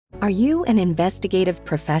Are you an investigative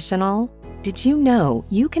professional? Did you know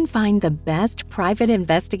you can find the best private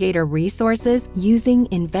investigator resources using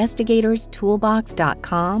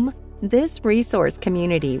investigatorstoolbox.com? This resource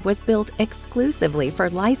community was built exclusively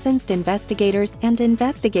for licensed investigators and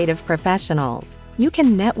investigative professionals. You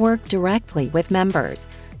can network directly with members,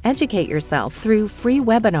 educate yourself through free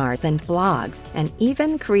webinars and blogs, and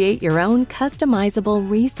even create your own customizable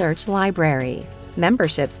research library.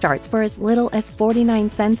 Membership starts for as little as 49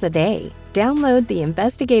 cents a day. Download the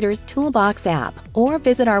Investigators Toolbox app or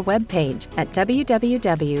visit our webpage at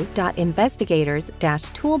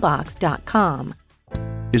www.investigators-toolbox.com.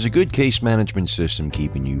 Is a good case management system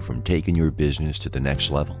keeping you from taking your business to the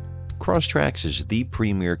next level? Crosstracks is the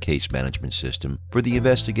premier case management system for the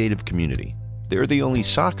investigative community. They're the only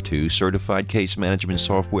SOC 2 certified case management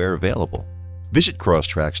software available. Visit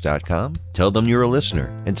crosstracks.com, tell them you're a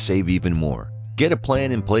listener, and save even more. Get a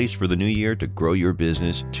plan in place for the new year to grow your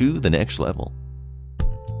business to the next level.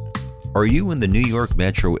 Are you in the New York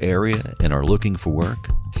metro area and are looking for work?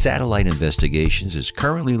 Satellite Investigations is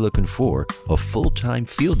currently looking for a full-time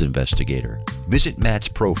field investigator. Visit Matt's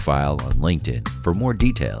profile on LinkedIn for more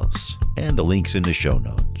details and the links in the show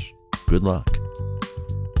notes. Good luck.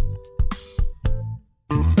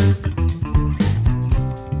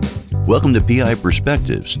 Welcome to PI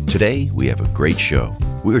Perspectives. Today, we have a great show.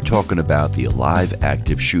 We're talking about the Alive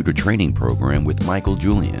Active Shooter Training Program with Michael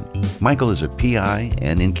Julian. Michael is a PI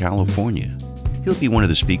and in California. He'll be one of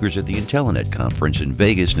the speakers at the Intellinet conference in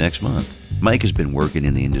Vegas next month. Mike has been working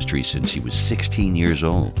in the industry since he was 16 years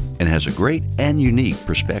old and has a great and unique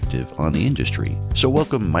perspective on the industry. So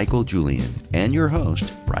welcome Michael Julian and your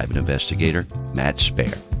host, private investigator Matt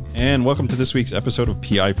Spare. And welcome to this week's episode of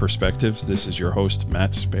PI Perspectives. This is your host,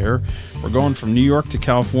 Matt Spare. We're going from New York to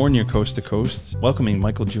California, coast to coast, welcoming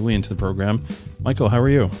Michael Julian to the program. Michael, how are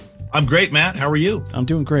you? I'm great, Matt. How are you? I'm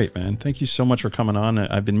doing great, man. Thank you so much for coming on.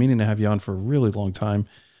 I've been meaning to have you on for a really long time.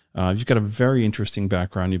 You've got a very interesting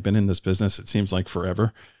background. You've been in this business, it seems like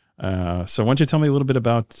forever. So why don't you tell me a little bit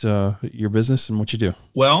about your business and what you do?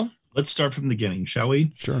 Well, let's start from the beginning, shall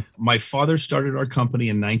we? Sure. My father started our company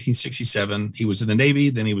in 1967. He was in the Navy,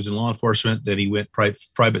 then he was in law enforcement, then he went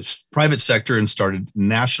private sector and started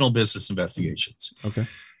National Business Investigations. Okay.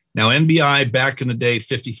 Now, NBI back in the day,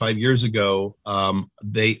 55 years ago, I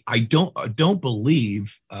don't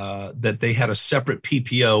believe that they had a separate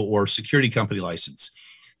PPO or security company license.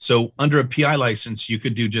 So under a PI license, you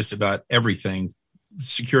could do just about everything,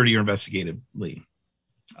 security or investigatively.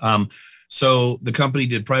 So the company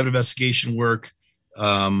did private investigation work,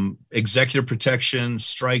 executive protection,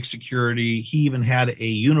 strike security. He even had a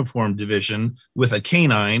uniform division with a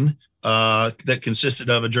canine that consisted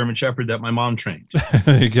of a German Shepherd that my mom trained.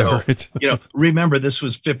 There you go. Right. Remember, this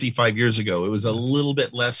was 55 years ago. It was a little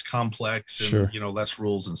bit less complex and, Sure. Less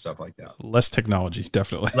rules and stuff like that. Less technology,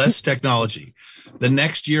 definitely. Less technology. The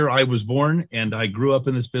next year I was born and I grew up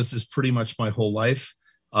in this business pretty much my whole life.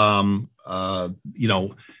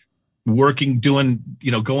 Working, going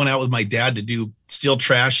out with my dad to steal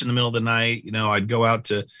trash in the middle of the night. I'd go out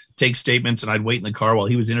to take statements and I'd wait in the car while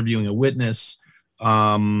he was interviewing a witness. He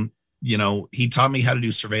taught me how to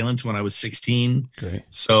do surveillance when I was 16. Great.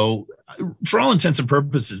 So for all intents and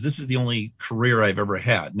purposes, this is the only career I've ever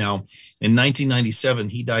had. Now, in 1997,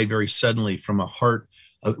 he died very suddenly from a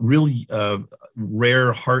really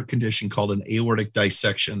rare heart condition called an aortic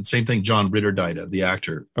dissection. Same thing John Ritter died of, the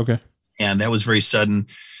actor. Okay. And that was very sudden.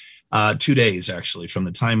 2 days, actually, from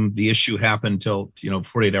the time the issue happened till,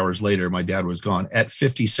 48 hours later, my dad was gone at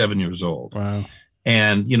 57 years old. Wow.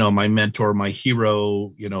 And, my mentor, my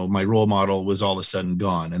hero, my role model was all of a sudden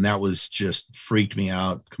gone. And that was just freaked me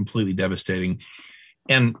out, completely devastating.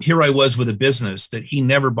 And here I was with a business that he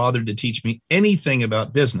never bothered to teach me anything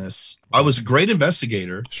about business. I was a great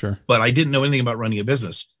investigator, Sure, but I didn't know anything about running a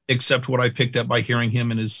business except what I picked up by hearing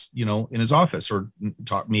him in his office or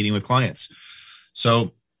meeting with clients.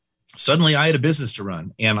 So suddenly I had a business to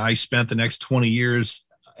run, and I spent the next 20 years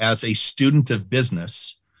as a student of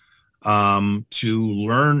business to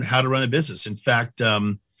learn how to run a business. In fact,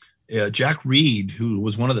 Jack Reed, who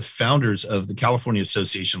was one of the founders of the California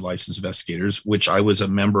Association of Licensed Investigators, which I was a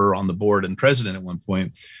member on the board and president at one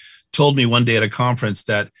point, told me one day at a conference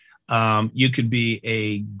that you could be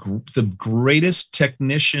the greatest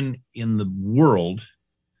technician in the world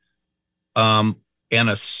and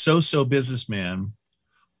a so-so businessman,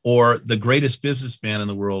 or the greatest businessman in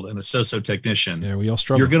the world and a so-so technician. Yeah, we all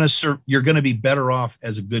struggle. You're gonna be better off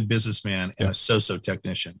as a good businessman and a so-so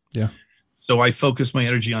technician. Yeah. So I focused my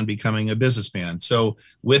energy on becoming a businessman. So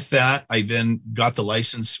with that, I then got the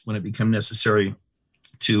license when it became necessary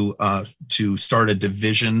to start a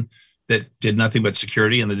division that did nothing but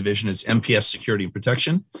security, and the division is MPS Security and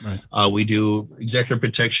Protection. Right. We do executive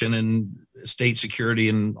protection and state security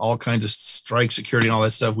and all kinds of strike security and all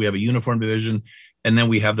that stuff. We have a uniform division, and then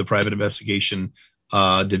we have the private investigation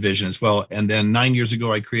division as well. And then 9 years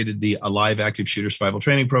ago, I created the Alive Active Shooter Survival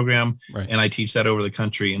Training Program, Right. and I teach that over the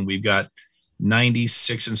country. And we've got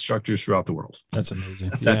 96 instructors throughout the world. That's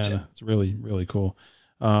amazing. That's yeah, it's really, really cool.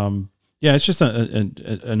 Yeah, it's just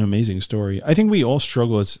an amazing story. I think we all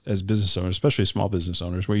struggle as business owners, especially small business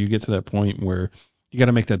owners, where you get to that point where you got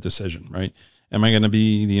to make that decision, right? Am I going to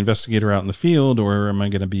be the investigator out in the field, or am I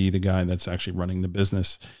going to be the guy that's actually running the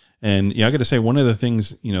business? And yeah, I got to say, one of the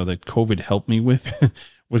things, that COVID helped me with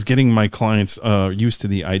was getting my clients used to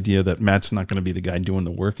the idea that Matt's not going to be the guy doing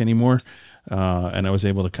the work anymore. And I was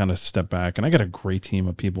able to kind of step back, and I got a great team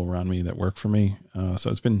of people around me that work for me.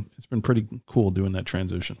 So it's been pretty cool doing that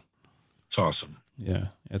transition. It's awesome. Yeah,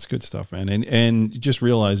 it's good stuff, man. And just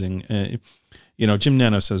realizing, Jim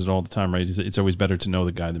Nano says it all the time, right? It's always better to know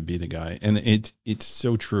the guy than be the guy. And it's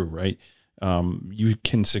so true, right? You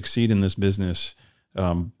can succeed in this business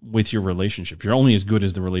with your relationships. You're only as good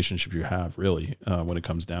as the relationship you have, really, when it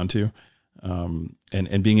comes down to,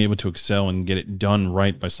 and being able to excel and get it done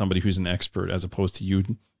right by somebody who's an expert, as opposed to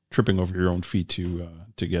you tripping over your own feet to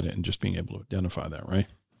get it, and just being able to identify that, right?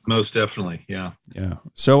 Most definitely. Yeah. Yeah.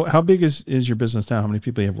 So how big is your business now? How many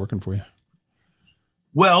people do you have working for you?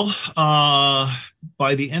 Well,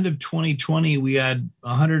 by the end of 2020, we had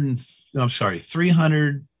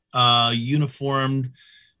 300 uniformed,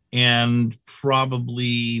 and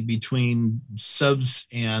probably between subs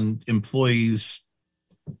and employees,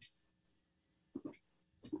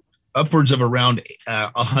 upwards of around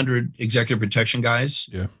 100 executive protection guys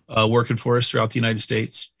working for us throughout the United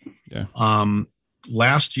States. Yeah.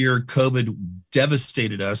 Last year, COVID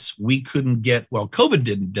devastated us. We couldn't COVID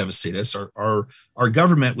didn't devastate us. Our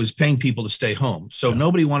government was paying people to stay home. So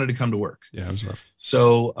nobody wanted to come to work. Yeah, it was rough.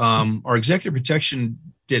 So our executive protection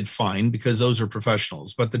did fine, because those are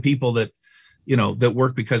professionals. But the people that, that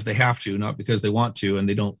work because they have to, not because they want to, and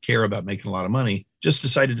they don't care about making a lot of money, just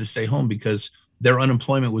decided to stay home because their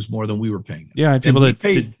unemployment was more than we were paying them. Yeah, I had people that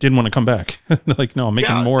didn't want to come back. Like, no, I'm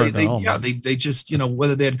making more at home. Yeah, they just,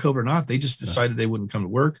 whether they had COVID or not, they just decided they wouldn't come to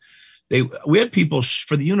work. We had people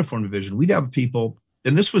for the uniform division. We'd have people,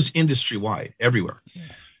 and this was industry wide, everywhere. Yeah.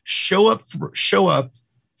 Show up,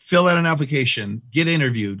 fill out an application, get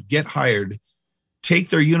interviewed, get hired, take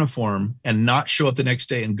their uniform, and not show up the next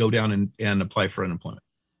day and go down and apply for unemployment.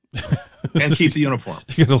 And keep the uniform.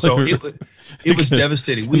 So it was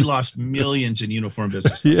devastating. We lost millions in uniform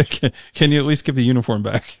business. Yeah, can you at least give the uniform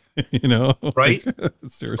back? Right?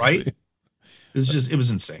 Seriously. Right? It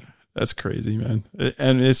was insane. That's crazy, man.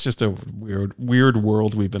 And it's just a weird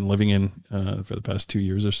world we've been living in for the past 2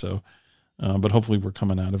 years or so. But hopefully we're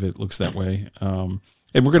coming out of it. Looks that way. And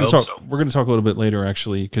we're going to talk. So. We're going to talk a little bit later,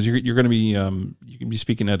 actually, because you're going to be you can be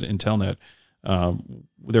speaking at Intelnet.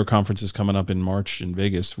 Their conference is coming up in March in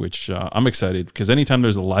Vegas, which I'm excited, because anytime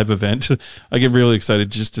there's a live event, I get really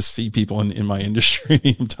excited just to see people in my industry.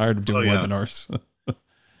 I'm tired of doing webinars.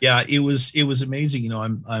 Yeah, it was amazing.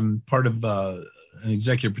 I'm part of an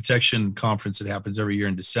executive protection conference that happens every year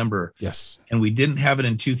in December. Yes. And we didn't have it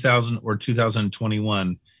in 2000 or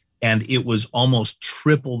 2021. And it was almost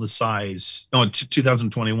triple the size. No, in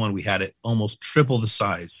 2021, we had it almost triple the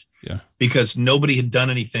size. Yeah. Because nobody had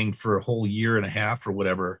done anything for a whole year and a half or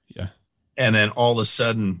whatever. Yeah. And then all of a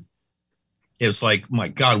sudden, it was like, my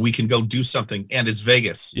God, we can go do something. And it's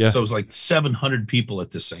Vegas. Yeah. So it was like 700 people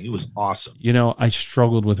at this thing. It was awesome. I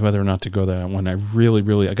struggled with whether or not to go that one. I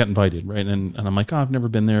got invited, right? And I'm like, I've never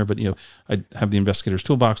been there. But, I have the investigators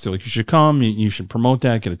toolbox. They're like, you should come. You should promote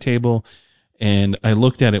that, get a table. And I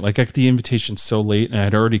looked at it, like, I got the invitation so late, and I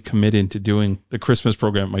had already committed to doing the Christmas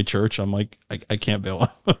program at my church. I'm like, I can't bail.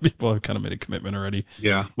 People have kind of made a commitment already.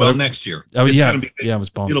 Yeah. Well, next year. It's gonna be big. Yeah, I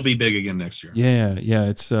was bummed. It'll be big again next year. Yeah. Yeah.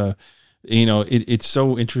 It's, it's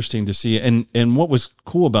so interesting to see. And what was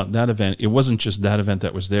cool about that event, it wasn't just that event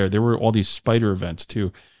that was there. There were all these spider events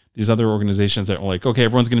too. These other organizations that were like, okay,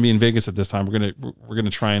 everyone's going to be in Vegas at this time. We're going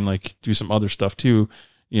to try and like do some other stuff too.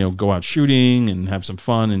 Go out shooting and have some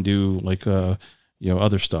fun and do like,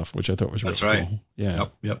 other stuff, which I thought was really That's right. Cool. Yeah.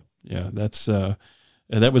 Yep. Yeah.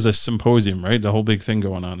 That was a symposium, right? The whole big thing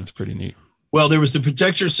going on. It's pretty neat. Well, there was the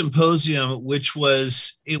Protector Symposium, which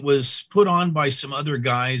was put on by some other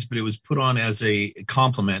guys, but it was put on as a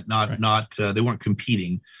compliment, not they weren't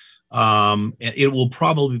competing. And it will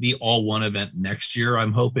probably be all one event next year,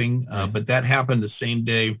 I'm hoping. But that happened the same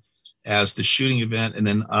day as the shooting event. And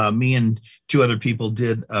then me and two other people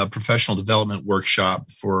did a professional development workshop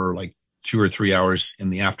for like 2 or 3 hours in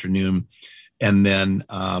the afternoon. and then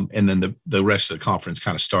the rest of the conference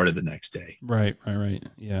kind of started the next day. Right.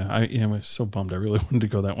 Yeah, I was so bummed. I really wanted to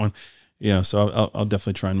go that one. Yeah, so I'll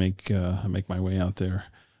definitely try and make my way out there.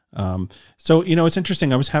 So, it's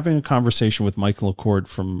interesting. I was having a conversation with Michael LaCourt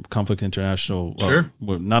from Conflict International. Sure.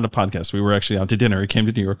 Well, not a podcast. We were actually out to dinner. He came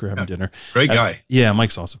to New York. We were having dinner. Great guy. Yeah,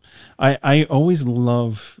 Mike's awesome. I always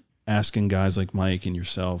love asking guys like Mike and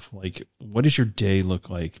yourself, like, what does your day look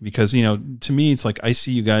like? Because, to me, it's like, I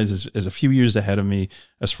see you guys as a few years ahead of me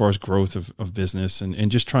as far as growth of business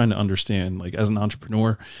and just trying to understand, like, as an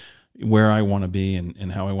entrepreneur, where I want to be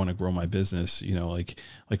and how I want to grow my business, like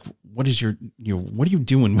what is your, what are you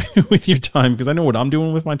doing with your time? Because I know what I'm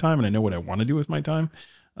doing with my time and I know what I want to do with my time.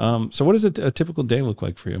 So what does a typical day look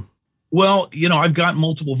like for you? Well, I've got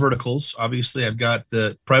multiple verticals. Obviously, I've got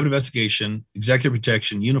the private investigation, executive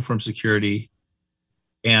protection, uniform security,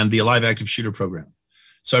 and the Alive Active Shooter program.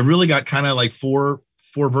 So I really got kind of like four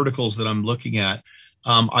verticals that I'm looking at.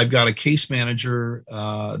 I've got a case manager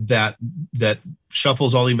that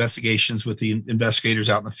shuffles all the investigations with the investigators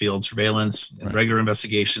out in the field, surveillance and regular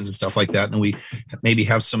investigations and stuff like that. And we maybe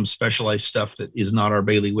have some specialized stuff that is not our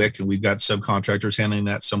bailiwick, and we've got subcontractors handling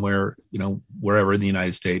that somewhere, wherever in the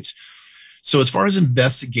United States. So as far as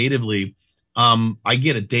investigatively, I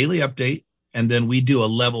get a daily update, and then we do a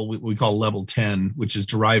level we call level 10, which is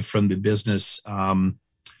derived from the business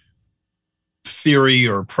theory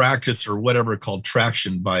or practice or whatever, called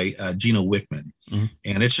Traction by Gino Wickman. Mm-hmm.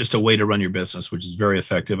 And it's just a way to run your business, which is very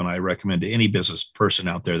effective. And I recommend to any business person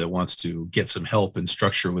out there that wants to get some help and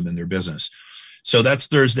structure within their business. So that's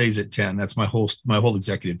Thursdays at 10. That's my whole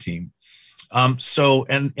executive team. So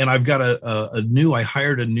I've got I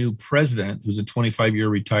hired a new president who's a 25-year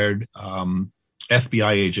retired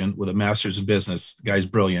FBI agent with a master's in business. The guy's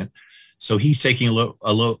brilliant. So he's taking a lot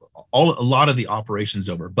of the operations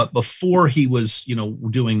over. But before he was,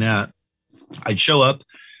 doing that, I'd show up,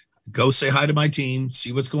 go say hi to my team,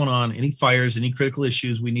 see what's going on, any fires, any critical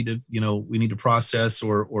issues we need to process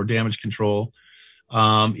or damage control.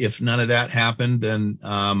 If none of that happened, then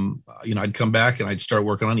I'd come back and I'd start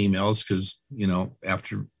working on emails, because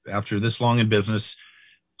after this long in business,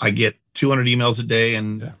 I get 200 emails a day,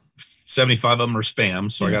 and 75 of them are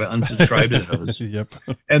spam. So I got to unsubscribe to those. Yep.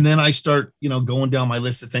 And then I start, going down my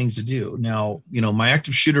list of things to do. Now, my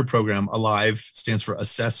active shooter program, Alive, stands for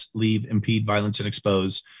Assess, Leave, Impede, Violence, and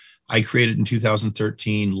Expose. I created in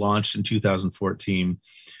 2013, launched in 2014.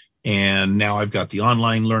 And now I've got the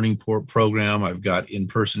online learning program. I've got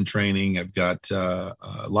in-person training. I've got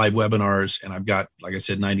live webinars, and I've got, like I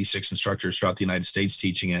said, 96 instructors throughout the United States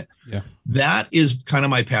teaching it. Yeah. That is kind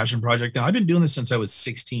of my passion project. Now, I've been doing this since I was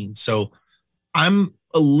 16. So I'm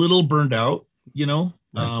a little burned out, right.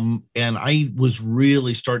 And I was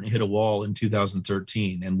really starting to hit a wall in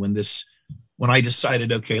 2013. And when I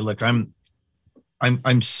decided, okay, look,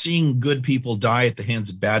 I'm seeing good people die at the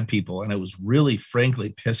hands of bad people. And it was really,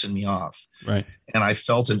 frankly, pissing me off. Right. And I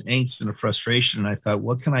felt an angst and a frustration. And I thought,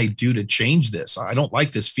 what can I do to change this? I don't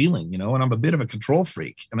like this feeling, and I'm a bit of a control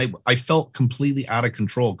freak. And I felt completely out of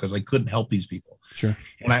control because I couldn't help these people. Sure.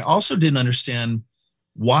 And I also didn't understand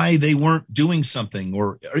why they weren't doing something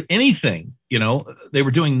or anything. They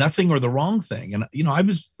were doing nothing or the wrong thing. And, I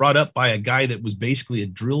was brought up by a guy that was basically a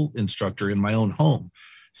drill instructor in my own home.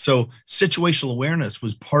 So situational awareness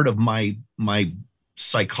was part of my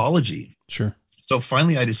psychology. Sure. So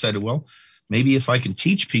finally I decided, well, maybe if I can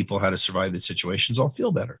teach people how to survive the situations, I'll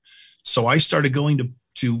feel better. So I started going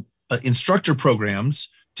to instructor programs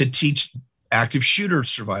to teach active shooter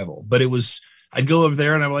survival. But I'd go over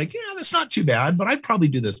there and I'm like, yeah, that's not too bad, but I'd probably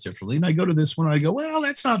do this differently. And I go to this one and I go, well,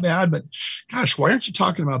 that's not bad, but gosh, why aren't you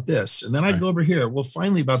talking about this? And then I'd go over here. Well,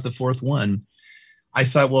 finally about the fourth one, I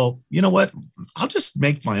thought, well, you know what? I'll just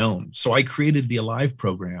make my own. So I created the Alive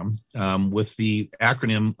program with the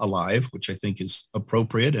acronym Alive, which I think is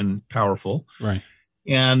appropriate and powerful. Right.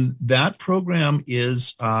 And that program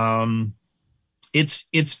is,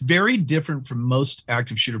 it's very different from most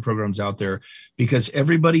active shooter programs out there, because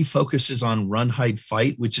everybody focuses on run, hide,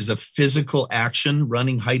 fight, which is a physical action.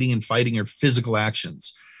 Running, hiding, and fighting are physical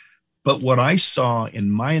actions. But what I saw in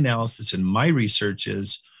my analysis and my research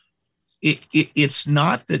is, it's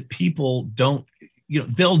not that people don't,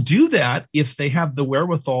 they'll do that if they have the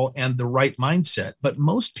wherewithal and the right mindset. But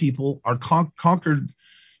most people are conquered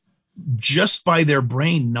just by their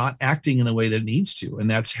brain not acting in a way that it needs to.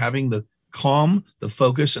 And that's having the calm, the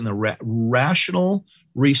focus, and the rational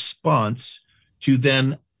response to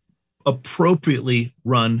then appropriately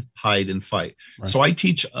run, hide, and fight. Right. So I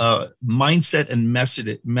teach mindset and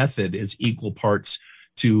method as equal parts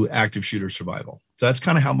to active shooter survival. So that's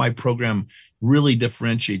kind of how my program really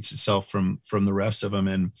differentiates itself from the rest of them.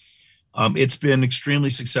 And It's been extremely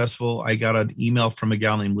successful. I got an email from a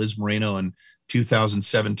gal named Liz Moreno in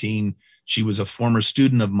 2017. She was a former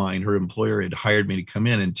student of mine. Her employer had hired me to come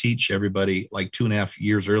in and teach everybody like 2.5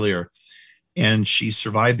 years earlier. And she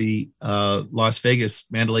survived the Las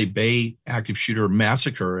Vegas Mandalay Bay active shooter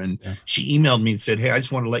massacre. And she emailed me and said, hey, I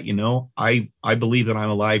just want to let you know, I believe that I'm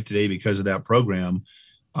alive today because of that program.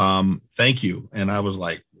 Thank you. And I was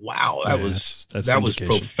like, wow, that was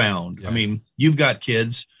profound. Yeah. I mean, you've got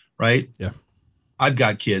kids, right? Yeah. I've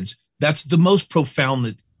got kids. That's the most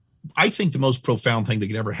profound I think the most profound thing that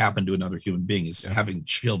could ever happen to another human being is having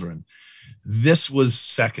children. This was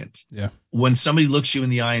second. Yeah. When somebody looks you in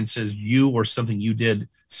the eye and says you or something you did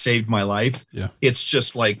saved my life. Yeah. It's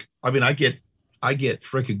just like, I mean, I get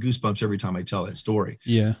freaking goosebumps every time I tell that story.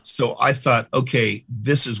 Yeah. So I thought, okay,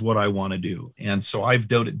 this is what I want to do. And so I've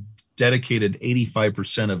dedicated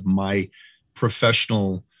 85% of my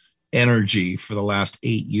professional energy for the last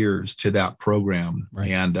 8 years to that program.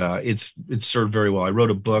 Right. And it's served very well. I wrote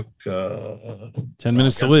a book, 10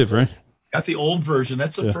 Minutes to Live, right? Got the old version.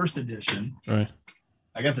 That's the first edition. Right.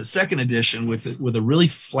 I got the second edition with a really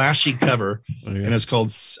flashy cover, and it's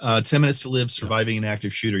called 10 Minutes to Live, Surviving an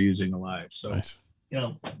Active Shooter Using a Live. So, nice.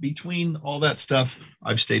 Between all that stuff,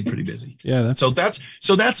 I've stayed pretty busy. Yeah.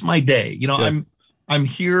 That's my day. I'm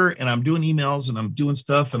here and I'm doing emails and I'm doing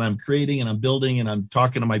stuff and I'm creating and I'm building and I'm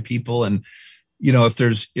talking to my people. And, if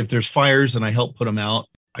there's fires and I help put them out,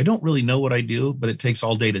 I don't really know what I do, but it takes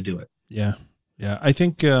all day to do it. Yeah. Yeah. I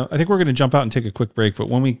think we're going to jump out and take a quick break, but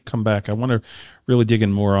when we come back, I want to really dig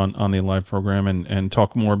in more on the Alive program and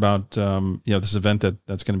talk more about, this event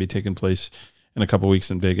that's going to be taking place in a couple of weeks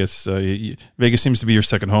in Vegas. Vegas seems to be your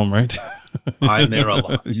second home, right? I'm there a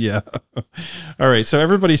lot. Yeah. All right. So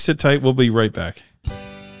everybody sit tight. We'll be right back.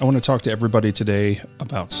 I want to talk to everybody today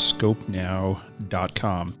about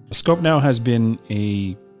ScopeNow.com. ScopeNow has been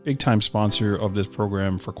a big time sponsor of this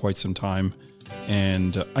program for quite some time.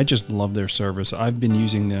 And I just love their service. I've been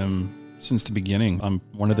using them since the beginning. I'm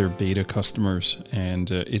one of their beta customers, and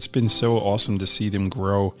it's been so awesome to see them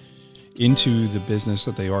grow into the business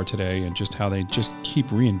that they are today and just how they just keep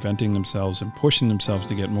reinventing themselves and pushing themselves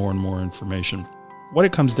to get more and more information. What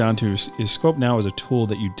it comes down to is ScopeNow is a tool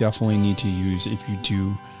that you definitely need to use if you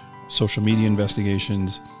do social media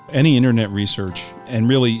investigations, any internet research, and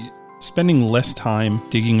really spending less time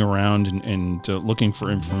digging around and looking for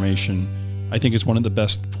information. I think it's one of the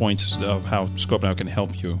best points of how ScopeNow can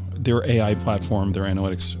help you. Their AI platform, their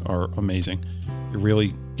analytics are amazing. You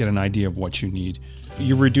really get an idea of what you need.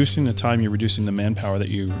 You're reducing the time, you're reducing the manpower that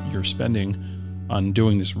you're spending on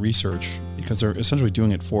doing this research because they're essentially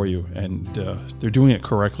doing it for you, and they're doing it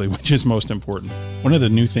correctly, which is most important. One of the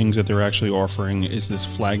new things that they're actually offering is this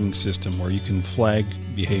flagging system where you can flag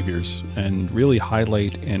behaviors and really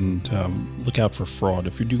highlight and look out for fraud.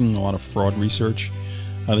 If you're doing a lot of fraud research,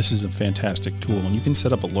 this is a fantastic tool, and you can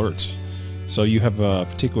set up alerts. So you have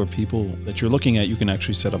particular people that you're looking at, you can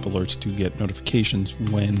actually set up alerts to get notifications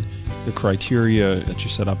when the criteria that you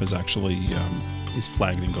set up is actually is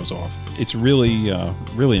flagged and goes off. It's really,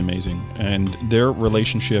 really amazing. And their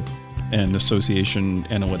relationship and association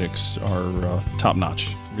analytics are top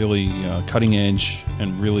notch, really cutting edge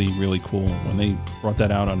and really, really cool. When they brought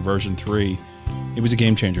that out on version 3, it was a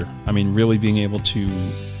game changer. I mean, really being able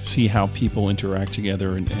to see how people interact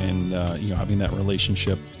together and having that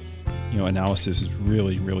relationship, analysis is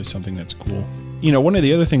really, really something that's cool. One of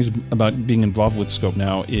the other things about being involved with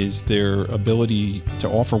ScopeNow is their ability to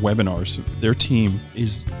offer webinars. Their team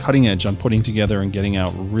is cutting edge on putting together and getting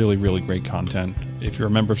out really, really great content. If you're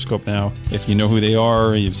a member of ScopeNow, if you know who they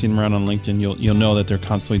are, you've seen them around on LinkedIn, you'll know that they're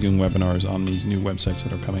constantly doing webinars on these new websites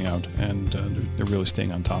that are coming out, and they're really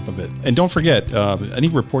staying on top of it. And don't forget, any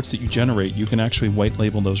reports that you generate, you can actually white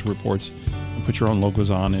label those reports and put your own logos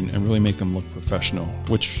on and really make them look professional,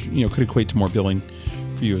 which could equate to more billing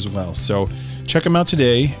for you as well. So check them out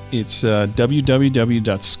today. It's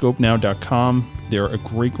www.scopenow.com. They're a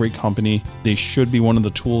great, great company. They should be one of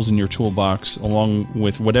the tools in your toolbox, along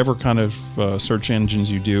with whatever kind of search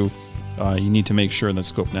engines you do. You need to make sure that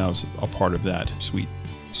ScopeNow is a part of that suite.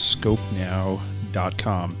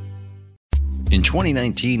 Scopenow.com. In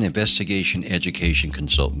 2019, Investigation Education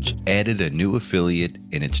Consultants added a new affiliate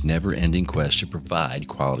in its never-ending quest to provide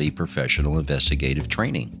quality professional investigative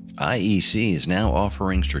training. IEC is now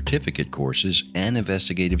offering certificate courses and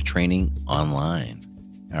investigative training online.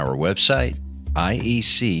 Our website,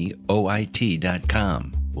 IECOIT.com,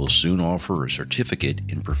 will soon offer a certificate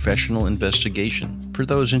in professional investigation for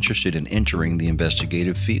those interested in entering the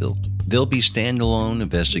investigative field. There'll be standalone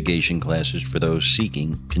investigation classes for those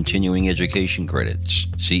seeking continuing education credits,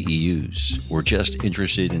 CEUs, or just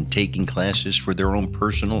interested in taking classes for their own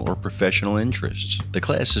personal or professional interests. The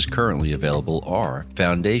classes currently available are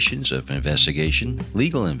Foundations of Investigation,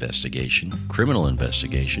 Legal Investigation, Criminal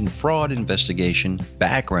Investigation, Fraud Investigation,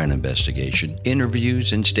 Background Investigation,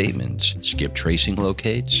 Interviews and Statements, Skip Tracing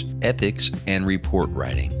Locates, Ethics, and Report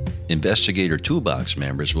Writing. Investigator Toolbox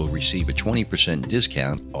members will receive a 20%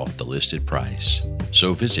 discount off the listed price.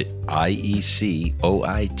 So visit IECOIT.com.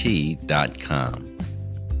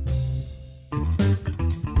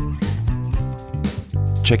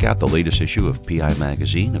 Check out the latest issue of PI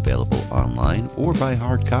Magazine, available online or by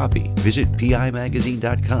hard copy. Visit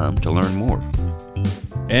PIMagazine.com to learn more.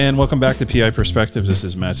 And welcome back to PI Perspectives. This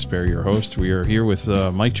is Matt Sperry, your host. We are here with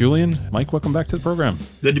Mike Julian. Mike, welcome back to the program.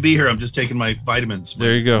 Good to be here. I'm just taking my vitamins.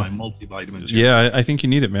 There you go. My multivitamins. Here. Yeah, I think you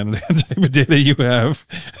need it, man. The type of day that you have,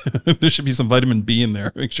 there should be some vitamin B in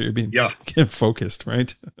there. Make sure you're being focused,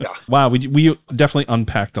 right? Yeah. Wow, we definitely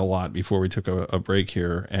unpacked a lot before we took a break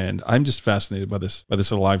here, and I'm just fascinated by this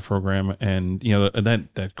live program, and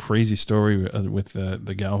that crazy story with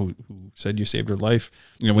the gal who said you saved her life,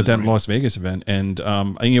 with that Las Vegas event, and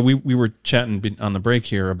we were chatting on the break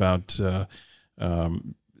here about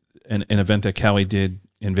an event that Callie did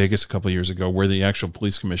in Vegas a couple of years ago, where the actual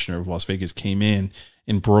police commissioner of Las Vegas came in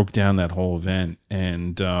and broke down that whole event.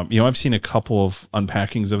 And I've seen a couple of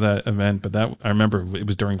unpackings of that event, but that I remember it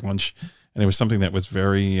was during lunch, and it was something that was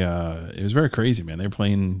very crazy, man. They were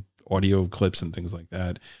playing audio clips and things like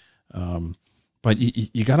that. But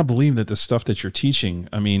you got to believe that the stuff that you're teaching,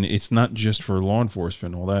 I mean, it's not just for law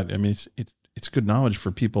enforcement and all that. I mean, it's good knowledge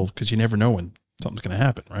for people, because you never know when something's going to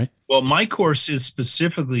happen, right? Well, my course is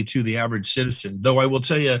specifically to the average citizen, though I will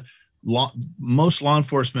tell you, most law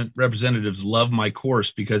enforcement representatives love my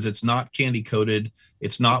course because it's not candy coated.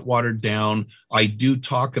 It's not watered down. I do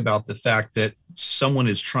talk about the fact that someone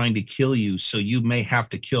is trying to kill you, so you may have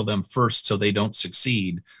to kill them first so they don't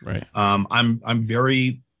succeed. Right. I'm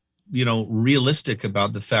very, realistic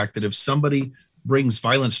about the fact that if somebody brings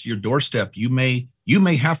violence to your doorstep, you may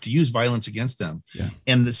have to use violence against them. Yeah.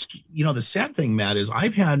 And this, the sad thing, Matt, is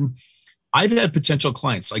I've had potential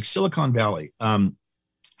clients like Silicon Valley.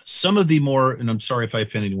 Some of the more, and I'm sorry if I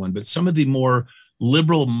offend anyone, but some of the more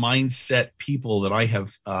liberal mindset people that I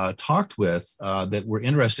have talked with that were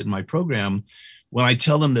interested in my program, when I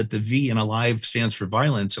tell them that the V in ALIVE stands for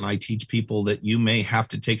violence, and I teach people that you may have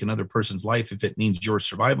to take another person's life if it means your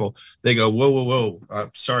survival, they go, whoa,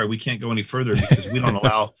 sorry, we can't go any further because we don't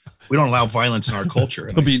allow violence in our culture.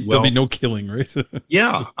 And there'll be no killing, right?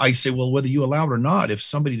 Yeah. I say, well, whether you allow it or not, if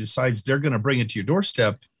somebody decides they're going to bring it to your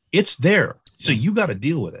doorstep, it's there. So you got to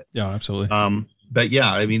deal with it. Yeah, absolutely. But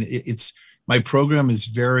yeah, I mean, it's my program is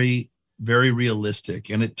very, very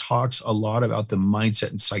realistic, and it talks a lot about the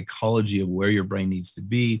mindset and psychology of where your brain needs to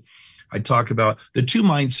be. I talk about the two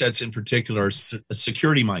mindsets in particular: a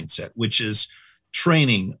security mindset, which is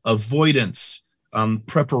training, avoidance,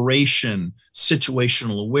 preparation,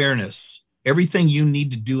 situational awareness, everything you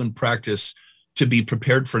need to do in practice to be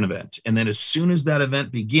prepared for an event. And then as soon as that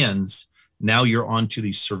event begins, now you're on to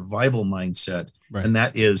the survival mindset. Right. And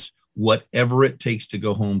that is whatever it takes to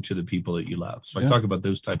go home to the people that you love. So I talk about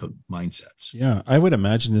those type of mindsets. Yeah. I would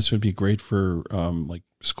imagine this would be great for like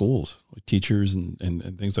schools, like teachers and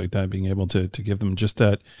things like that, being able to give them just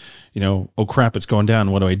that, oh crap, it's going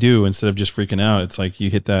down. What do I do? Instead of just freaking out, it's like you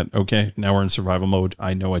hit that, okay, now we're in survival mode.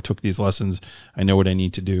 I know I took these lessons. I know what I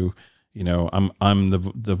need to do. I'm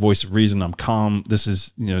the voice of reason. I'm calm. This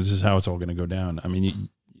is how it's all going to go down. I mean,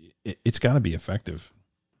 it's got to be effective.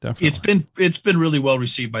 Definitely. It's been really well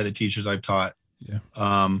received by the teachers I've taught. Yeah.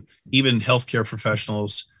 Even healthcare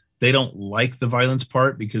professionals, they don't like the violence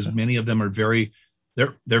part because many of them are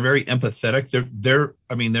they're very empathetic.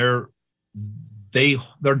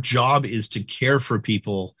 Their job is to care for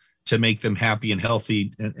people, to make them happy and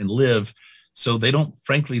healthy and live. So they don't,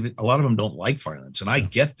 frankly, a lot of them don't like violence, and I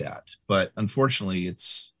get that, but unfortunately it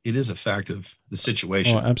is a fact of the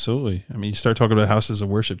situation. Oh, absolutely. I mean, you start talking about houses of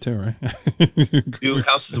worship too, right? Do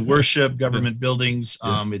houses of worship, government buildings.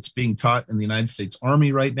 It's being taught in the United States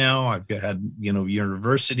Army right now. I've had,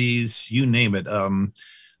 universities, you name it.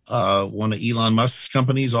 One of Elon Musk's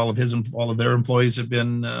companies, all of their employees have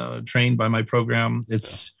been trained by my program.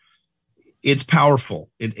 It's powerful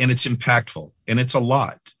and it's impactful, and it's a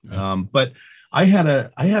lot. But I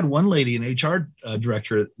had one lady, an HR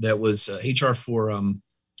director that was HR for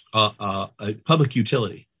a public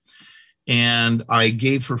utility. And I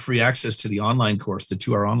gave her free access to the online course, the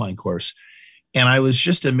 2-hour online course. And I was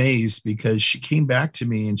just amazed because she came back to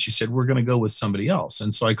me and she said, we're going to go with somebody else.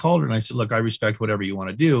 And so I called her and I said, look, I respect whatever you want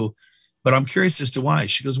to do, but I'm curious as to why.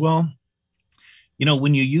 She goes, well,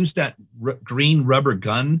 when you use that green rubber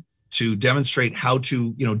gun to demonstrate how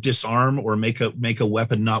to, disarm or make a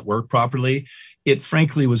weapon not work properly, it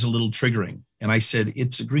frankly was a little triggering. And I said,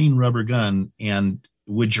 it's a green rubber gun. And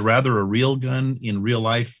would you rather a real gun in real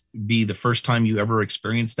life be the first time you ever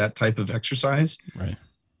experienced that type of exercise? Right.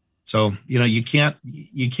 So, you can't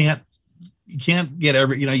get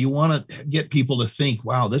you want to get people to think,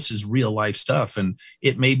 wow, this is real life stuff. And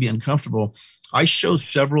it may be uncomfortable. I show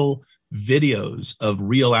several videos of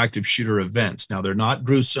real active shooter events. Now they're not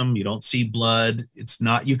gruesome. You don't see blood. It's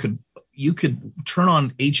not, you could turn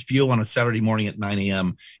on HBO on a Saturday morning at 9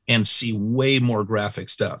 a.m. and see way more graphic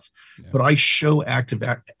stuff. Yeah. But I show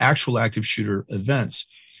actual active shooter events.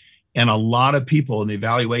 And a lot of people in the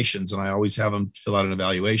evaluations, and I always have them fill out an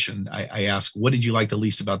evaluation. I ask, what did you like the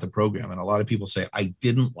least about the program? And a lot of people say, I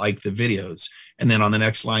didn't like the videos. And then on the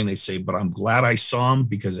next line, they say, but I'm glad I saw them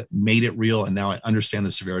because it made it real. And now I understand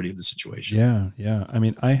the severity of the situation. Yeah. I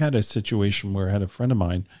mean, I had a situation where I had a friend of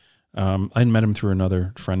mine. I'd met him through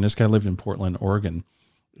another friend. This guy lived in Portland, Oregon.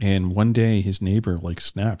 And one day his neighbor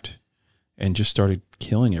snapped and just started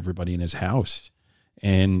killing everybody in his house.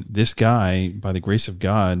 And this guy, by the grace of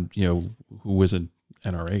God, who was an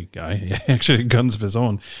NRA guy, actually guns of his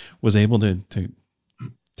own, was able to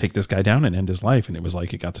take this guy down and end his life. And it was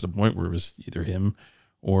it got to the point where it was either him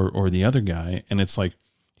or the other guy. And it's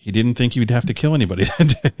he didn't think you'd have to kill anybody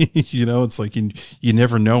that day. It's you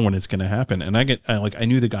never know when it's going to happen. And I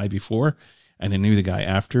knew the guy before and I knew the guy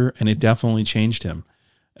after, and it definitely changed him.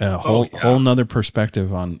 Whole nother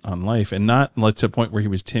perspective on life, and not to the point where he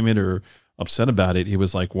was timid or upset about it. He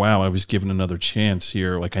was like, wow, I was given another chance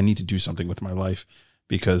here. I need to do something with my life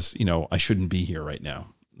because, I shouldn't be here right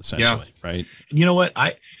now, essentially. Yeah. Right. And you know what?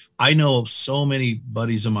 I know of so many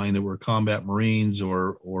buddies of mine that were combat Marines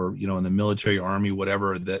or, in the military, Army,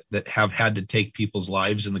 whatever, that have had to take people's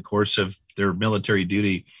lives in the course of their military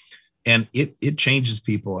duty. And it changes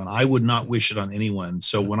people. And I would not wish it on anyone.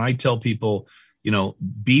 So when I tell people,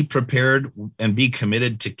 be prepared and be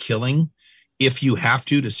committed to killing, if you have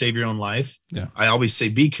to save your own life, yeah. I always say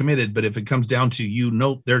be committed, but if it comes down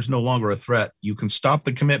to, there's no longer a threat, you can stop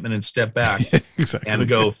the commitment and step back exactly. and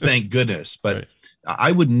go, thank goodness. But right.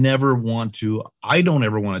 I don't ever want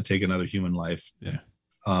to take another human life. Yeah.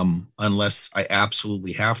 Unless I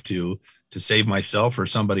absolutely have to save myself or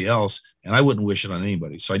somebody else. And I wouldn't wish it on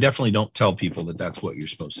anybody. So I definitely don't tell people that that's what you're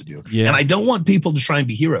supposed to do. Yeah. And I don't want people to try and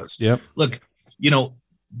be heroes. Yep. Look,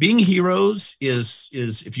 being heroes is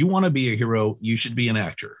if you want to be a hero, you should be an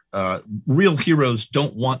actor. Real heroes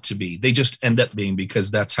don't want to be. They just end up being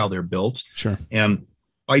because that's how they're built. Sure. And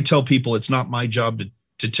I tell people it's not my job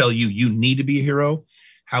to tell you need to be a hero.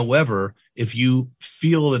 However, if you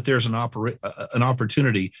feel that there's an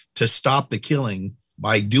opportunity to stop the killing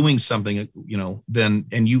by doing something, then,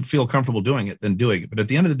 and you feel comfortable doing it, then doing it. But at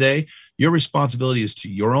the end of the day, your responsibility is to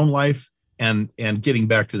your own life and getting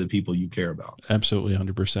back to the people you care about. Absolutely.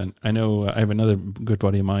 100%. I know I have another good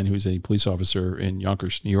buddy of mine who's a police officer in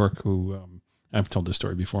Yonkers, New York, who I've told this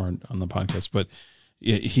story before on the podcast, but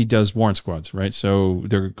he does warrant squads, right? So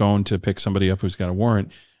they're going to pick somebody up who's got a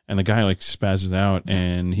warrant, and the guy spazzes out,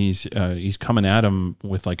 and he's coming at him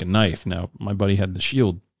with a knife. Now, my buddy had the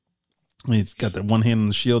shield. He's got the one hand on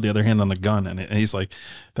the shield, the other hand on the gun. And he's like,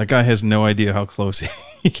 that guy has no idea how close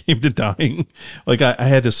he came to dying. I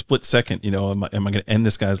had a split second, am I going to end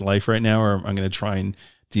this guy's life right now, or am I going to try and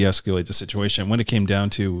de-escalate the situation? When it came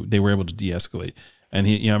down to, they were able to de-escalate. And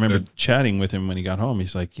I remember chatting with him when he got home.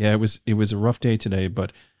 He's like, yeah, it was a rough day today,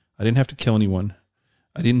 but I didn't have to kill anyone.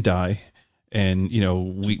 I didn't die. And,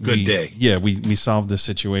 we solved this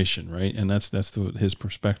situation. Right. And that's his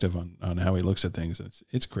perspective on how he looks at things.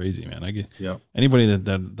 It's crazy, man. I get anybody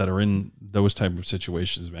that are in those type of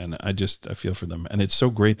situations, man, I feel for them. And it's so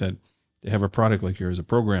great that they have a product like yours, a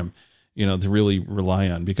program, to really rely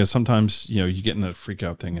on, because sometimes, you get in that freak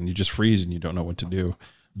out thing and you just freeze and you don't know what to do.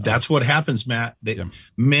 That's what happens, Matt.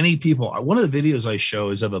 Many people, one of the videos I show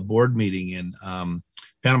is of a board meeting in,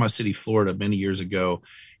 Panama City, Florida, many years ago,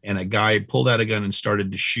 and a guy pulled out a gun and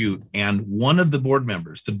started to shoot. And one of the board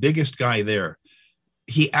members, the biggest guy there,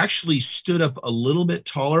 he actually stood up a little bit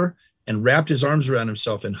taller and wrapped his arms around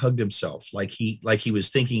himself and hugged himself like he was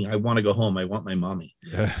thinking, I want to go home. I want my mommy.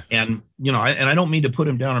 Yeah. And, I don't mean to put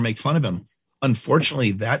him down or make fun of him.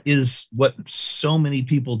 Unfortunately, that is what so many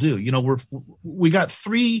people do. We got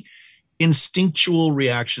 3 instinctual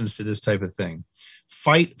reactions to this type of thing: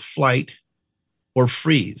 fight, flight, or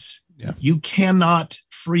freeze. Yeah. You cannot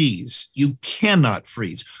freeze. You cannot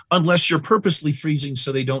freeze unless you're purposely freezing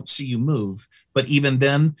so they don't see you move. But even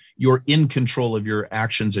then, you're in control of your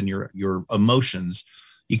actions and your emotions.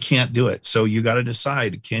 You can't do it. So you got to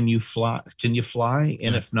decide, can you fly?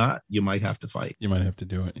 And if not, you might have to fight. You might have to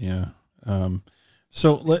do it. Yeah.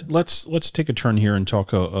 So let's take a turn here and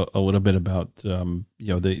talk a little bit about, the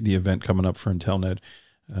event coming up for Intellinet.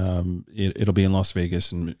 It'll be in Las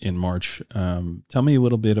Vegas in March. Tell me a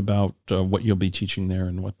little bit about what you'll be teaching there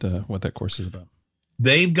and what that course is about.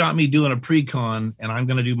 They've got me doing a pre-con, and I'm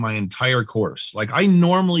going to do my entire course. Like I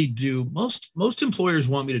normally do. Most employers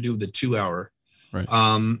want me to do the 2 hour. Right.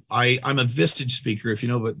 I'm a Vistage speaker. If you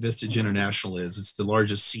know what Vistage International is, it's the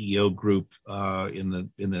largest CEO group in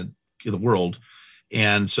the world.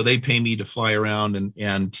 And so they pay me to fly around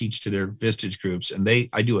and teach to their Vistage groups. And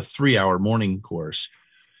I do a 3 hour morning course.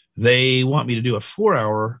 They want me to do a 4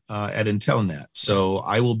 hour at Intellinet. So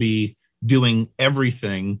I will be doing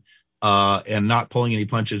everything and not pulling any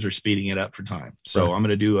punches or speeding it up for time. So right. I'm going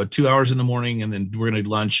to do 2 hours in the morning, and then we're going to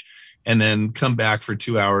lunch and then come back for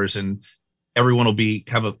 2 hours, and everyone will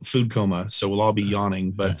have a food coma. So we'll all be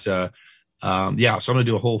yawning, but so I'm going to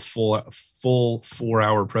do a whole full 4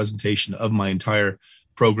 hour presentation of my entire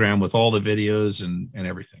program with all the videos and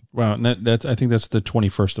everything. Wow. And I think that's the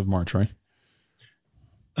 21st of March, right?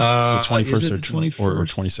 The 21st or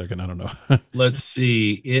 22nd. I don't know. Let's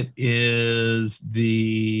see. It is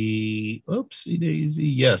the oopsie daisy.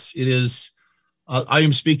 Yes, it is. I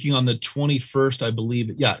am speaking on the 21st, I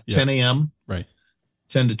believe. Yeah. 10 a.m. Right.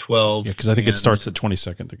 10 to 12. Yeah. Cause I think it starts the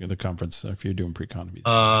 22nd, the conference, if you're doing pre-con.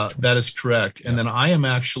 That is correct. And then I'm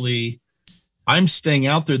staying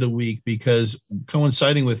out there the week because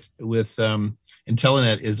coinciding with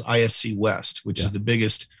Intellinet is ISC West, which is the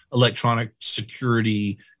biggest electronic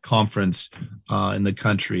security conference in the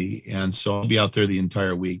country. And so I'll be out there the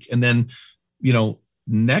entire week. And then,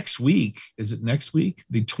 next week, is it next week?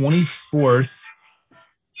 The 24th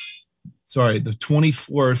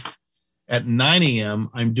at 9 a.m.,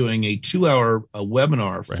 I'm doing a 2 hour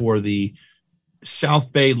webinar for the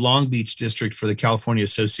South Bay Long Beach district for the California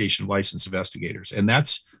Association of Licensed Investigators. And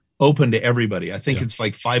that's open to everybody. I think it's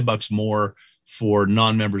like $5 more for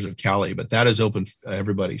non-members of Cali, but that is open to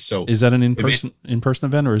everybody. So is that an in-person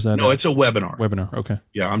event, or is that? No, it's a webinar. Webinar. Okay.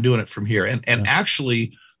 Yeah. I'm doing it from here. And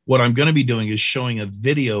actually what I'm going to be doing is showing a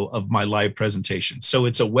video of my live presentation. So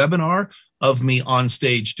it's a webinar of me on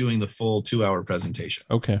stage doing the full 2 hour presentation.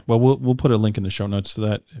 Okay. Well, we'll put a link in the show notes to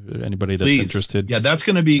that. If anybody that's interested. Yeah, that's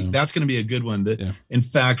going to be a good one. In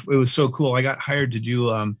fact, it was so cool. I got hired to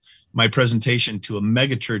do my presentation to a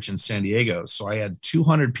mega church in San Diego. So I had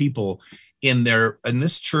 200 people in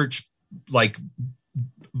this church,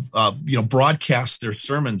 broadcast their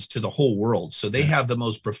sermons to the whole world. So they have the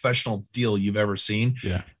most professional deal you've ever seen.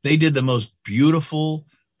 Yeah. They did the most beautiful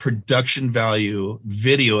production value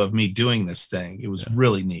video of me doing this thing. It was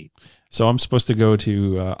really neat. So I'm supposed to go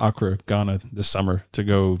to Accra, Ghana this summer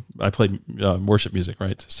I play worship music,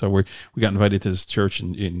 right? So we got invited to this church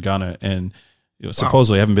in Ghana, and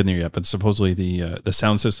supposedly, I haven't been there yet, but supposedly the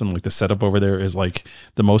sound system, like the setup over there, is like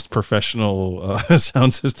the most professional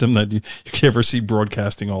sound system that you could ever see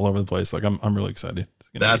broadcasting all over the place. Like I'm really excited.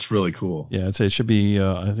 That's really cool. Yeah, I'd say it should be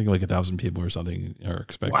I think like 1,000 people or something are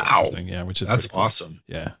expected. Wow. Yeah, that's cool. Awesome.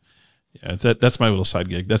 Yeah. Yeah, that's my little side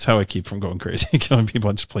gig. That's how I keep from going crazy, killing people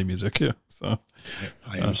and just play music. Yeah, so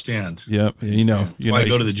I understand. Yeah, that's why I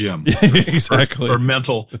go to the gym. Exactly for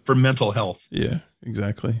mental health. Yeah,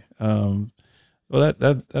 exactly. Well,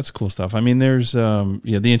 that's cool stuff. I mean, there's the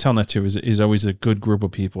Intellinet too is always a good group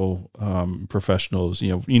of people, professionals.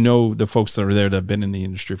 The folks that are there that have been in the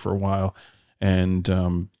industry for a while,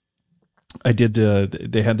 and I did.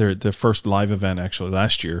 They had their first live event actually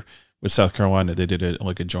last year with South Carolina. They did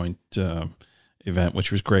a joint event,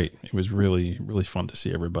 which was great. It was really, really fun to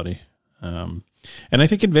see everybody. And I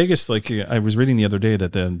think in Vegas, I was reading the other day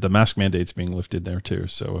that the mask mandate's being lifted there too.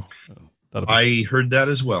 So I heard that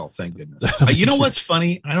as well. Thank goodness. You know what's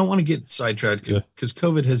funny? I don't want to get sidetracked because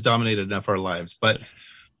COVID has dominated enough our lives. But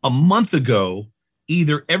a month ago,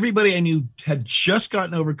 either everybody I knew had just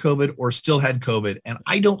gotten over COVID or still had COVID. And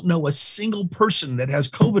I don't know a single person that has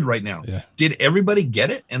COVID right now. Yeah. Did everybody get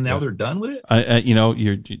it? And now they're done with it?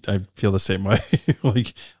 I feel the same way.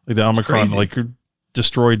 like the Omicron,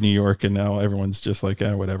 destroyed New York, and now everyone's just like,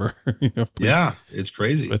 whatever. Yeah, it's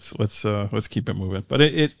crazy. Let's keep it moving. But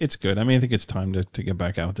it's good. I mean, I think it's time to get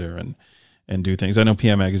back out there and do things. I know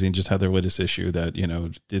PM Magazine just had their latest issue that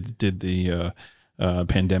did the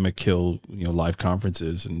pandemic kill live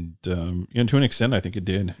conferences, and to an extent I think it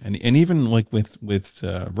did, and even like with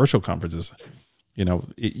virtual conferences, you're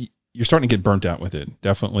starting to get burnt out with it.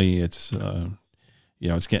 Definitely, it's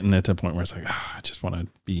it's getting at that point where it's like, I just want to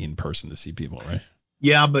be in person to see people, right?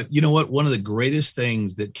 Yeah, but you know what? One of the greatest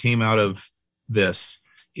things that came out of this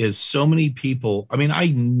is so many people. I mean, I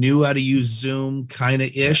knew how to use Zoom kind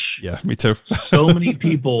of ish. Yeah, me too. So many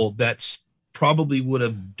people that probably would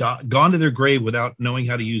have gone to their grave without knowing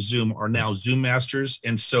how to use Zoom are now Zoom masters.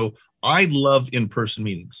 And so I love in-person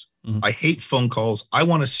meetings. Mm-hmm. I hate phone calls. I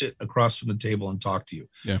want to sit across from the table and talk to you.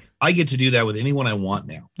 Yeah. I get to do that with anyone I want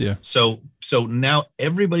now. Yeah. So now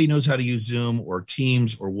everybody knows how to use Zoom or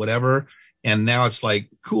Teams or whatever. And now it's like,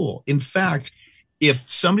 cool. In fact, if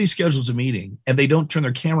somebody schedules a meeting and they don't turn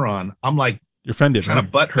their camera on, I'm like, you're offended, kind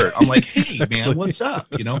of butthurt. I'm like, hey, exactly. Man, what's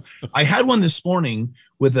up? I had one this morning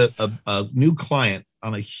with a new client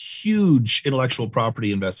on a huge intellectual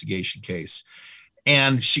property investigation case.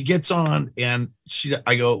 And she gets on and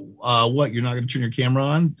I go, what, you're not going to turn your camera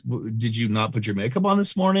on? Did you not put your makeup on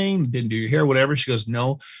this morning? Didn't do your hair, whatever. She goes,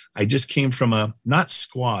 no, I just came from not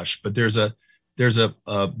squash, but there's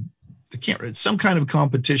some kind of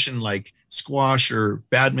competition like squash or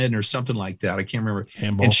badminton or something like that. I can't remember.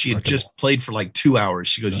 Handball, and she had just played for like 2 hours.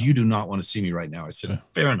 She goes, you do not want to see me right now. I said,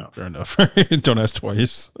 fair enough. Don't ask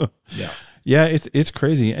twice. Yeah. Yeah. It's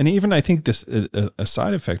crazy. And even I think this, a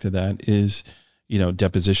side effect of that is,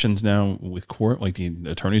 depositions now with court, like the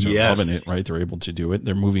attorneys are loving it, right? They're able to do it.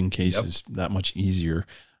 They're moving cases that much easier.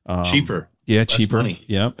 Cheaper. Yeah. Cheaper. Money.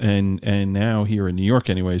 Yeah. And now here in New York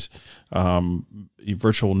anyways,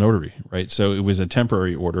 virtual notary, right? So it was a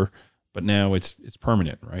temporary order, but now it's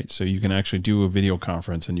permanent, right? So you can actually do a video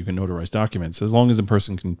conference and you can notarize documents as long as the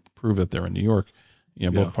person can prove that they're in New York.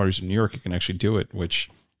 Both parties in New York, you can actually do it, which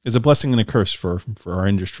is a blessing and a curse for our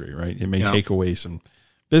industry, right? It may take away some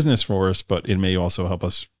business for us, but it may also help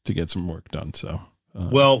us to get some work done. So,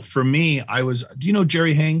 well, for me, do you know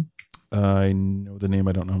Jerry Hang? I know the name.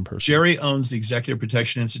 I don't know him personally. Jerry owns the Executive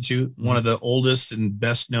Protection Institute, one of the oldest and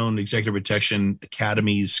best known executive protection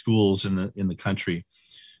academies, schools in the country.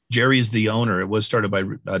 Jerry is the owner. It was started by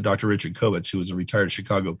Dr. Richard Kovitz, who was a retired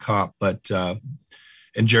Chicago cop,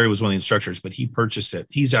 and Jerry was one of the instructors, but he purchased it.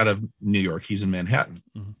 He's out of New York. He's in Manhattan.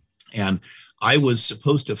 Mm-hmm. And I was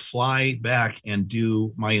supposed to fly back and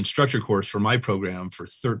do my instructor course for my program for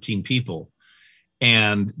 13 people.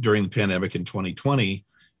 And during the pandemic in 2020,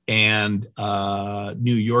 and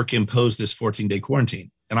New York imposed this 14-day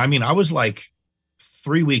quarantine. And I mean, I was like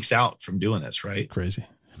 3 weeks out from doing this, right? Crazy.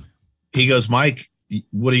 He goes, Mike,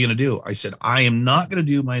 what are you going to do? I said, I am not going to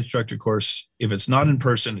do my instructor course. If it's not in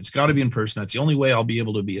person, it's got to be in person. That's the only way I'll be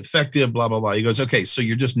able to be effective, blah, blah, blah. He goes, okay, so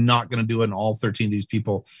you're just not going to do it. And all 13 of these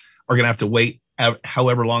people are going to have to wait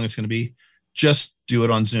however long it's going to be. Just do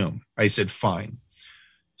it on Zoom. I said, fine.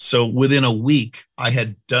 So within a week, I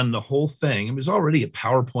had done the whole thing. It was already a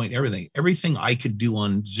PowerPoint, everything I could do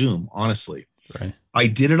on Zoom, honestly. Right. I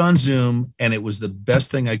did it on Zoom and it was the best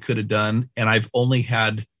thing I could have done. And I've only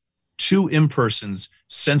had 2 in-persons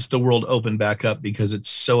since the world opened back up because it's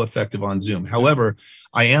so effective on Zoom. However,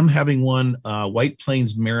 I am having one, White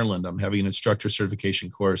Plains, Maryland. I'm having an instructor certification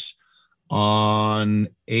course on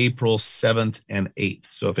April 7th and 8th.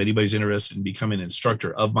 So if anybody's interested in becoming an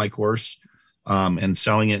instructor of my course and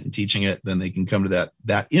selling it and teaching it, then they can come to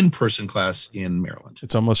that in-person class in Maryland.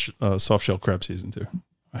 It's almost soft shell crab season too.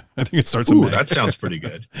 I think it starts in May. That sounds pretty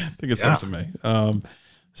good. I think it starts in May.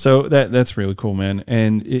 So that's really cool, man.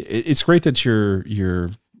 And it's great that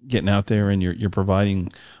you're getting out there and you're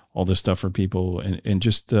providing all this stuff for people and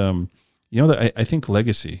just, I think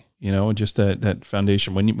legacy, just that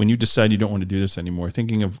foundation, when you decide you don't want to do this anymore,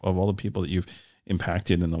 thinking of all the people that you've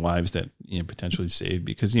impacted and the lives that potentially saved,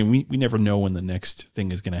 because we never know when the next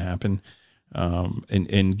thing is going to happen.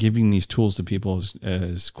 And giving these tools to people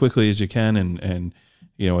as quickly as you can and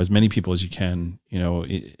as many people as you can,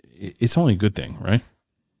 it's only a good thing, right?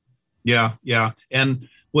 Yeah. Yeah. And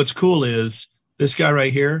what's cool is this guy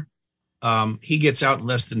right here, he gets out in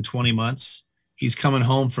less than 20 months. He's coming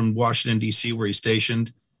home from Washington, D.C., where he's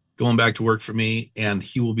stationed, going back to work for me, and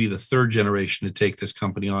he will be the 3rd generation to take this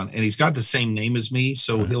company on. And he's got the same name as me,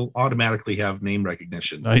 so he'll automatically have name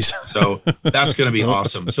recognition. Nice. So that's going to be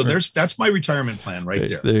awesome. So that's my retirement plan right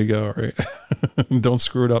there. There you go. Right. Don't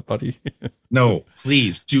screw it up, buddy. No,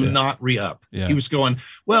 please do not re-up. Yeah. He was going,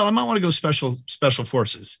 well, I might want to go special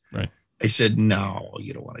forces. Right. I said, no,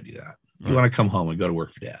 you don't want to do that. You want to come home and go to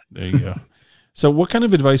work for Dad. There you go. So what kind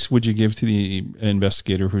of advice would you give to the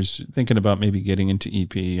investigator who's thinking about maybe getting into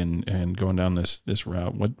EP and going down this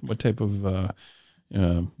route? What type of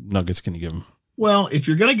nuggets can you give them? Well, if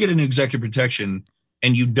you're going to get into executive protection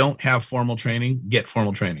and you don't have formal training, get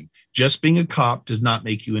formal training. Just being a cop does not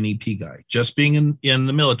make you an EP guy. Just being in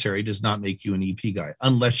the military does not make you an EP guy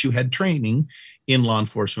unless you had training in law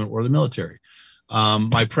enforcement or the military.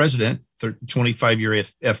 My president, 25-year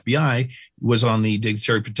FBI, was on the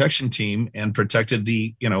dignitary protection team and protected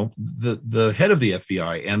the head of the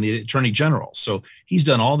FBI and the attorney general. So he's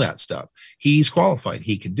done all that stuff. He's qualified.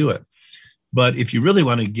 He can do it. But if you really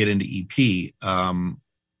want to get into EP, and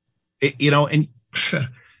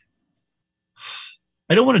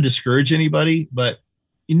I don't want to discourage anybody, but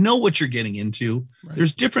you know what you're getting into. Right.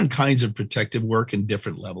 There's different kinds of protective work and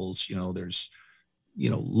different levels. There's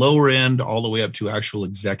lower end all the way up to actual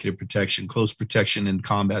executive protection, close protection in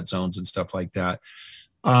combat zones and stuff like that.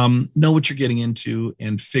 Know what you're getting into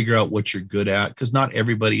and figure out what you're good at, because not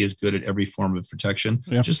everybody is good at every form of protection.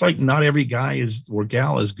 Yeah. Just like not every guy or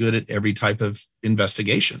gal is good at every type of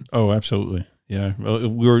investigation. Oh, absolutely. Yeah. Well,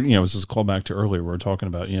 we were, this is a callback to earlier. We were talking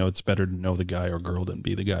about, it's better to know the guy or girl than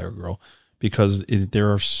be the guy or girl, because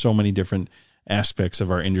there are so many different aspects of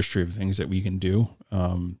our industry of things that we can do.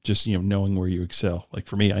 Just, knowing where you excel. Like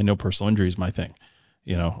for me, I know personal injury is my thing.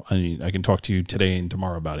 I can talk to you today and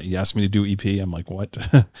tomorrow about it. You ask me to do EP. I'm like, what?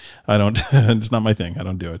 I don't, it's not my thing. I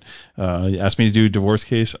don't do it. You ask me to do divorce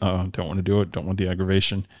case. Don't want to do it. Don't want the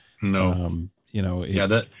aggravation. No.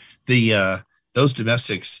 Those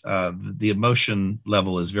domestics, the emotion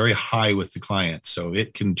level is very high with the client. So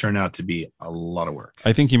it can turn out to be a lot of work.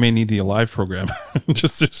 I think you may need the Alive program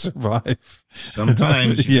just to survive.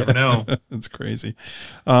 Sometimes you never know. It's crazy.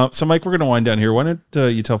 So Mike, we're going to wind down here. Why don't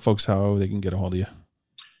you tell folks how they can get a hold of you?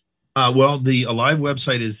 Well, the Alive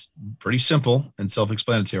website is pretty simple and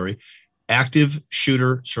self-explanatory.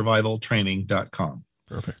 ActiveShooterSurvivalTraining.com.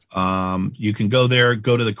 Perfect. You can go there,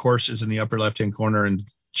 go to the courses in the upper left-hand corner and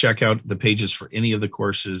check out the pages for any of the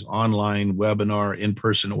courses, online, webinar, in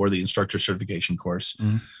person, or the instructor certification course.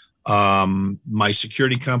 Mm-hmm. My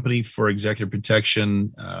security company for executive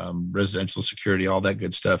protection, residential security, all that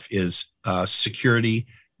good stuff is security-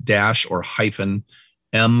 or hyphen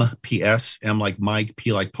MPS, M like Mike,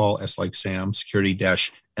 P like Paul, S like Sam,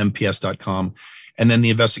 security-mps.com. And then the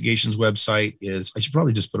investigations website is, I should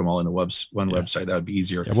probably just put them all in one website. That would be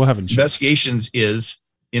easier. Yeah, we'll have investigations is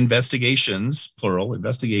investigations, plural,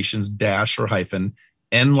 investigations - or hyphen,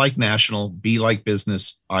 N like national, B like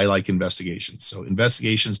business, I like investigations. So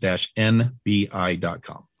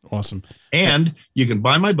investigations-nbi.com. Awesome. And you can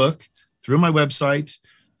buy my book through my website,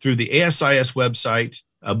 through the ASIS website,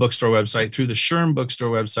 bookstore website, through the SHRM bookstore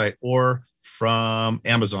website, or from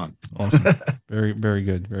Amazon. Awesome. Very, very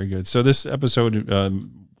good. Very good. So this episode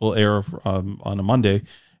will air on a Monday,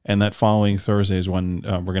 and that following Thursday is when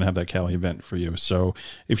we're going to have that Cali event for you. So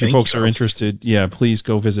if you folks are interested, please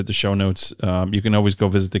go visit the show notes. You can always go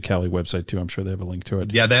visit the Cali website too. I'm sure they have a link to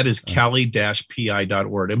it. Yeah, that is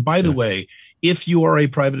cali-pi.org. And by the way, if you are a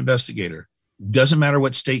private investigator, doesn't matter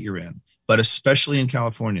what state you're in, but especially in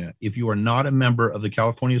California, if you are not a member of the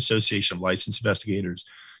California Association of Licensed Investigators,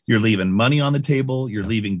 you're leaving money on the table, you're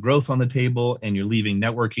leaving growth on the table, and you're leaving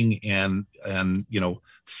networking and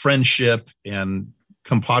friendship and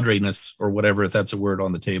compadreness, or whatever, if that's a word,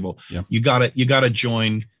 on the table. Yeah. You gotta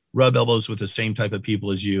join, rub elbows with the same type of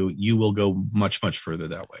people as you. You will go much, much further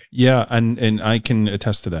that way. Yeah. And I can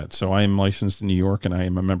attest to that. So I am licensed in New York and I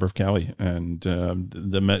am a member of Cali, and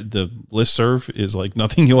the listserv is like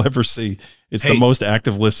nothing you'll ever see. It's the most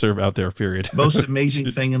active listserv out there, period. Most amazing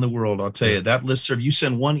thing in the world. I'll tell you, that listserv, you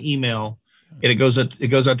send one email and it goes out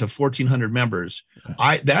to 1,400 members.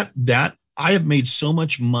 I have made so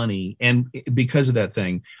much money, and because of that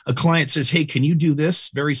thing, a client says, "Hey, can you do this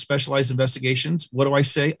very specialized investigations?" What do I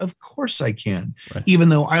say? Of course I can. Right. Even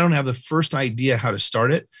though I don't have the first idea how to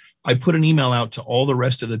start it, I put an email out to all the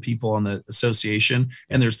rest of the people on the association,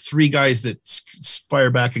 and there's 3 guys that fire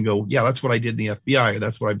back and go, "Yeah, that's what I did in the FBI, or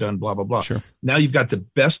that's what I've done, blah, blah, blah." Sure. Now you've got the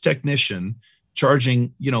best technician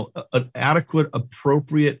charging, an adequate,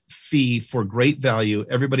 appropriate fee for great value.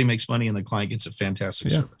 Everybody makes money and the client gets a fantastic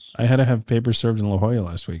service. I had to have papers served in La Jolla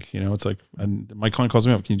last week. It's like, and my client calls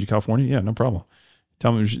me up, "Can you do California?" "Yeah, no problem.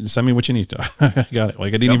 Tell me, send me what you need." I got it.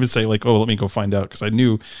 Like I didn't even say like, "Oh, let me go find out." Cause I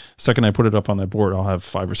knew the second I put it up on that board, I'll have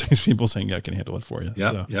 5 or 6 people saying, "Yeah, I can handle it for you."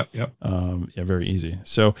 Yep. Very easy.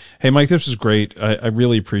 So, hey, Mike, this was great. I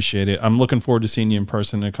really appreciate it. I'm looking forward to seeing you in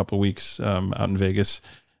person in a couple of weeks out in Vegas.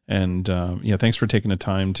 And thanks for taking the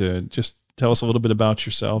time to just tell us a little bit about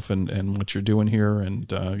yourself and what you're doing here.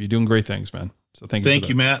 And you're doing great things, man. So thank you. Thank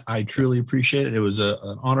you, Matt. I truly appreciate it. It was an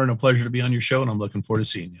honor and a pleasure to be on your show, and I'm looking forward to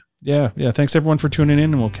seeing you. Yeah. Thanks everyone for tuning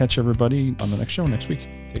in, and we'll catch everybody on the next show next week.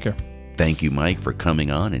 Take care. Thank you, Mike, for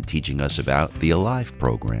coming on and teaching us about the Alive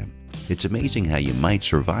program. It's amazing how you might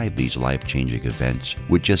survive these life-changing events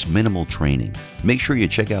with just minimal training. Make sure you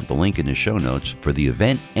check out the link in the show notes for the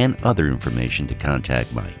event and other information to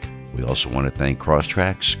contact Mike. We also want to thank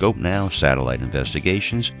Crosstrack, Scope Now, Satellite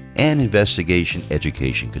Investigations, and Investigation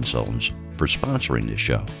Education Consultants for sponsoring this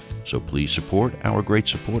show. So please support our great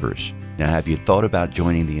supporters. Now, have you thought about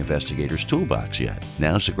joining the Investigators Toolbox yet?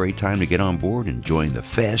 Now's a great time to get on board and join the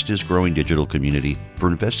fastest growing digital community for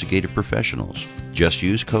investigative professionals. Just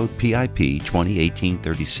use code PIP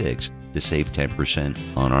 201836 to save 10%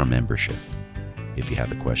 on our membership. If you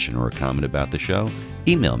have a question or a comment about the show,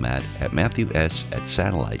 email Matt at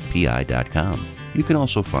matthews@satellitepi.com. You can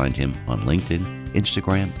also find him on LinkedIn,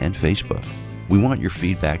 Instagram, and Facebook. We want your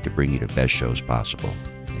feedback to bring you the best shows possible.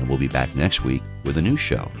 And we'll be back next week with a new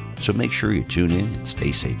show. So make sure you tune in and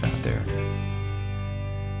stay safe out there.